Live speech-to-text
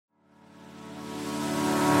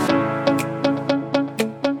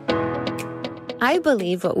I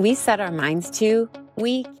believe what we set our minds to,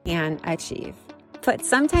 we can achieve. But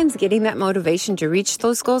sometimes getting that motivation to reach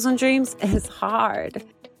those goals and dreams is hard.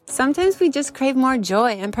 Sometimes we just crave more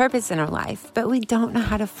joy and purpose in our life, but we don't know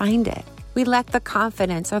how to find it. We lack the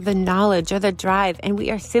confidence or the knowledge or the drive, and we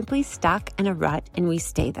are simply stuck in a rut and we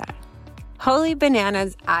stay there. Holy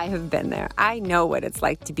bananas, I have been there. I know what it's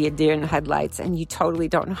like to be a deer in the headlights and you totally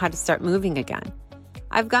don't know how to start moving again.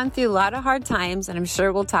 I've gone through a lot of hard times, and I'm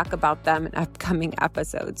sure we'll talk about them in upcoming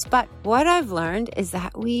episodes. But what I've learned is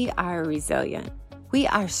that we are resilient. We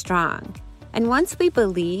are strong. And once we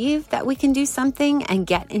believe that we can do something and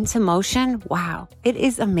get into motion, wow, it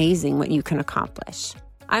is amazing what you can accomplish.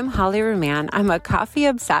 I'm Holly Roman. I'm a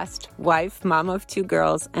coffee-obsessed wife, mom of 2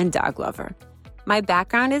 girls, and dog lover. My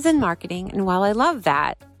background is in marketing, and while I love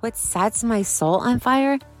that, what sets my soul on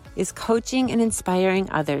fire is coaching and inspiring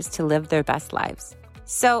others to live their best lives.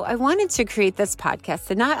 So I wanted to create this podcast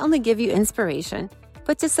to not only give you inspiration,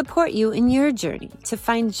 but to support you in your journey, to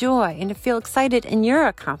find joy and to feel excited in your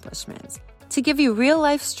accomplishments, to give you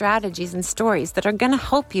real-life strategies and stories that are going to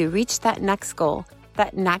help you reach that next goal,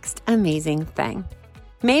 that next amazing thing.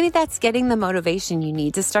 Maybe that's getting the motivation you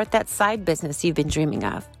need to start that side business you've been dreaming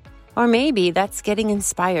of. Or maybe that's getting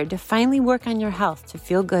inspired to finally work on your health to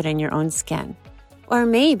feel good in your own skin. Or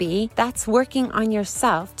maybe that's working on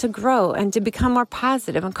yourself to grow and to become more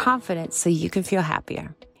positive and confident so you can feel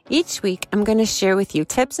happier. Each week, I'm going to share with you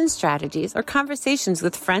tips and strategies or conversations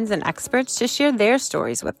with friends and experts to share their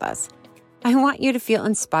stories with us. I want you to feel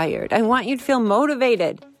inspired. I want you to feel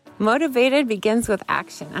motivated. Motivated begins with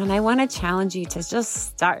action, and I want to challenge you to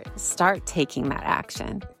just start taking that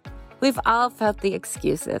action. We've all felt the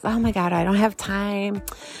excuses. Oh my God, I don't have time.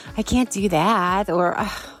 I can't do that. Or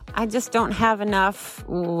I just don't have enough,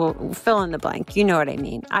 fill in the blank. You know what I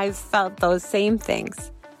mean. I've felt those same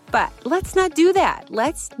things. But let's not do that.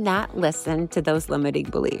 Let's not listen to those limiting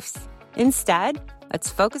beliefs. Instead, let's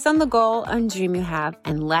focus on the goal and dream you have,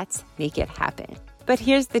 and let's make it happen. But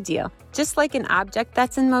here's the deal. Just like an object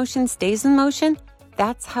that's in motion stays in motion,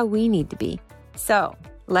 that's how we need to be. So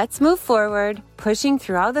let's move forward, pushing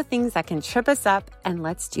through all the things that can trip us up, and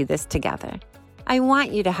let's do this together. I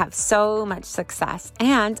want you to have so much success,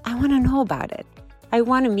 and I want to know about it. I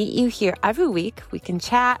want to meet you here every week. We can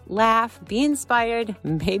chat, laugh, be inspired.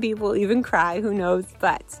 Maybe we'll even cry, who knows?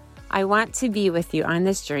 But I want to be with you on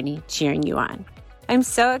this journey, cheering you on. I'm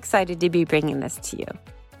so excited to be bringing this to you.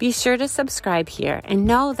 Be sure to subscribe here and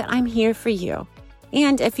know that I'm here for you.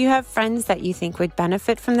 And if you have friends that you think would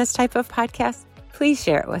benefit from this type of podcast, please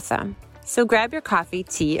share it with them. So grab your coffee,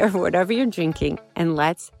 tea, or whatever you're drinking, and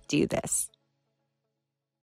let's do this.